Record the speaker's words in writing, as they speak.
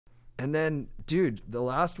And then, dude, the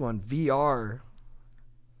last one, VR.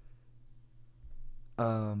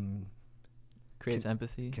 Creates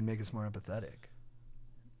empathy. Can make us more empathetic.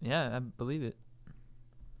 Yeah, I believe it.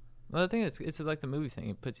 Well, I think it's like the movie thing.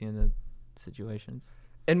 It puts you in the situations.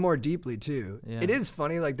 And more deeply, too. Yeah. It is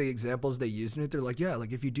funny, like, the examples they used in it. They're like, yeah,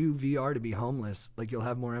 like, if you do VR to be homeless, like, you'll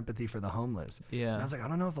have more empathy for the homeless. Yeah. And I was like, I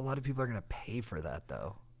don't know if a lot of people are going to pay for that,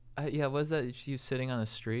 though. Yeah, was that you sitting on the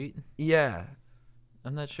street? Yeah.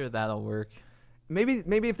 I'm not sure that'll work. Maybe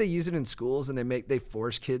if they use it in schools and they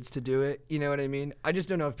force kids to do it, you know what I mean? I just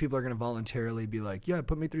don't know if people are going to voluntarily be like, yeah,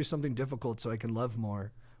 put me through something difficult so I can love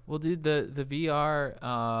more. Well, dude, the VR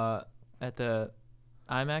at the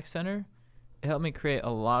IMAX Center, it helped me create a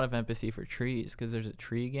lot of empathy for trees because there's a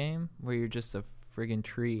tree game where you're just a friggin'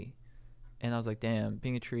 tree. And I was like, damn,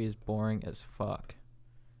 being a tree is boring as fuck.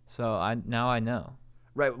 So now I know.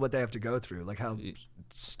 Right, what they have to go through, like how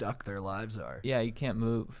stuck their lives are. Yeah, you can't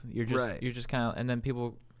move. You're just kind of, and then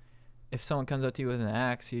people, if someone comes up to you with an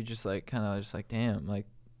axe, you just like kind of just like, damn, like.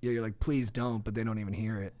 Yeah, you're like, please don't, but they don't even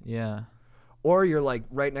hear it. Yeah. Or you're like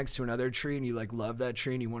right next to another tree and you like love that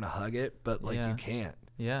tree and you want to hug it, but like you can't.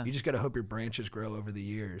 Yeah. You just got to hope your branches grow over the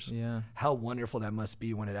years. Yeah. How wonderful that must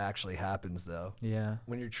be when it actually happens, though. Yeah.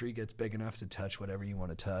 When your tree gets big enough to touch whatever you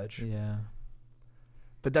want to touch. Yeah.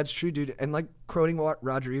 But that's true, dude. And like quoting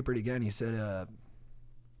Roger Ebert again, he said, I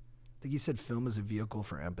think he said film is a vehicle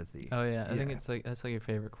for empathy. Oh, yeah. I think that's like your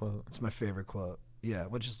favorite quote. It's my favorite quote. Yeah,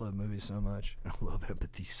 I just love movies so much. I love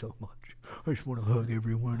empathy so much. I just want to hug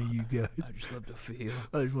every one of you guys. I just love to feel.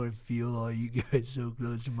 I just want to feel all you guys so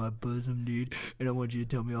close to my bosom, dude. And I want you to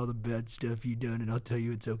tell me all the bad stuff you done, and I'll tell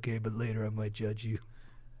you it's okay, but later I might judge you.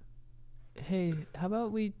 Hey, how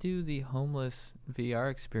about we do the homeless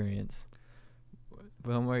VR experience?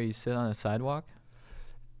 One where you sit on a sidewalk?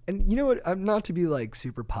 And you know what? I'm not to be like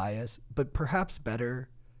super pious, but perhaps better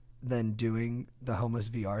than doing the homeless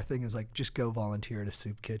VR thing is like just go volunteer at a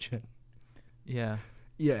soup kitchen. Yeah.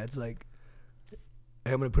 Yeah, it's like, hey,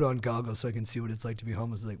 I'm going to put on goggles so I can see what it's like to be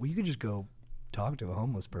homeless. It's like, well, you could just go talk to a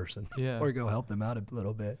homeless person. Yeah. Or go help them out a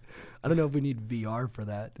little bit. I don't know if we need VR for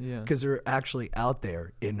that. Yeah. Because they're actually out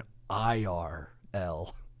there in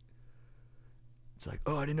IRL. It's like,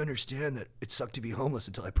 oh, I didn't understand that it sucked to be homeless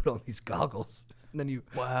until I put on these goggles. And then you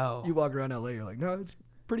walk around LA, you're like, no, it's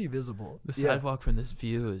pretty visible. The sidewalk from this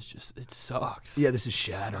view is just, it sucks. Yeah, this is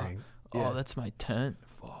shattering. Oh, that's my tent.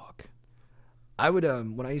 Fuck. I would,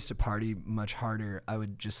 when I used to party much harder, I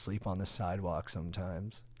would just sleep on the sidewalk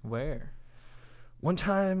sometimes. Where? One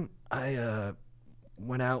time, I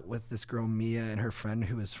went out with this girl, Mia, and her friend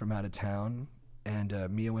who was from out of town. And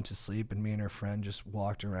Mia went to sleep, and me and her friend just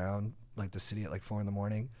walked around like the city at like 4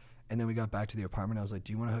 a.m. And then we got back to the apartment. I was like,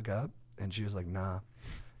 do you want to hook up? And she was like, nah.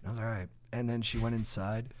 And I was like, all right. And then she went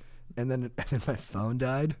inside, and then my phone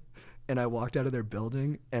died. And I walked out of their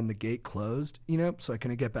building, and the gate closed, you know, so I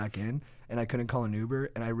couldn't get back in, and I couldn't call an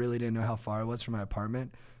Uber, and I really didn't know how far it was from my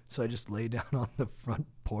apartment. So I just laid down on the front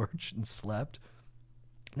porch and slept.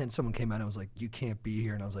 And then someone came out and was like, you can't be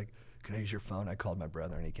here. And I was like, can I use your phone? I called my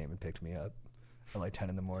brother, and he came and picked me up at like 10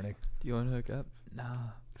 a.m. Do you want to hook up? Nah.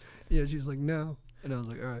 Yeah, she was like, no. And I was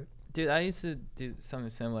like, all right. Dude, I used to do something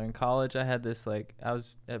similar. In college, I had this, like, I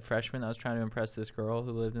was at freshman. I was trying to impress this girl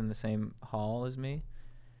who lived in the same hall as me.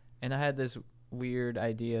 And I had this weird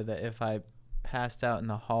idea that if I passed out in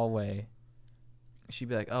the hallway, she'd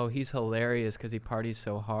be like, oh, he's hilarious because he parties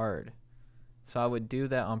so hard. So I would do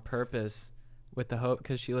that on purpose with the hope,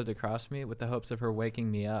 because she lived across from me, with the hopes of her waking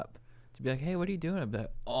me up. To be like, hey, what are you doing? I'd be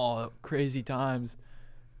like, oh, crazy times.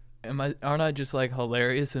 Aren't I just like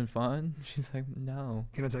hilarious and fun? She's like, no.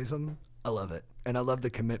 Can I tell you something? I love it. And I love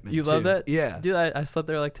the commitment, You love that? Yeah. Dude, I slept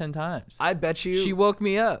there like 10 times. I bet you. She woke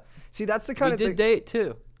me up. See, that's the kind We of did thing. date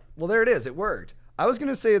too. Well, there it is. It worked. I was going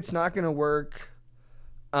to say it's not going to work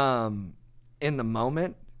in the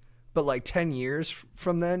moment, but like 10 years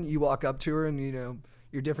from then, you walk up to her and, you know,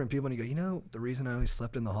 you're different people and you go, you know, the reason I always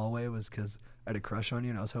slept in the hallway was because I had a crush on you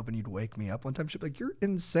and I was hoping you'd wake me up one time. She'd be like, you're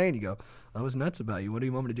insane. You go, I was nuts about you. What do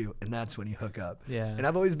you want me to do? And that's when you hook up. Yeah. And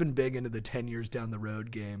I've always been big into the 10 years down the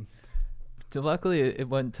road game. Luckily, it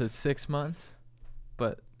went to 6 months,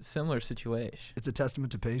 but similar situation. It's a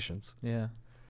testament to patience. Yeah.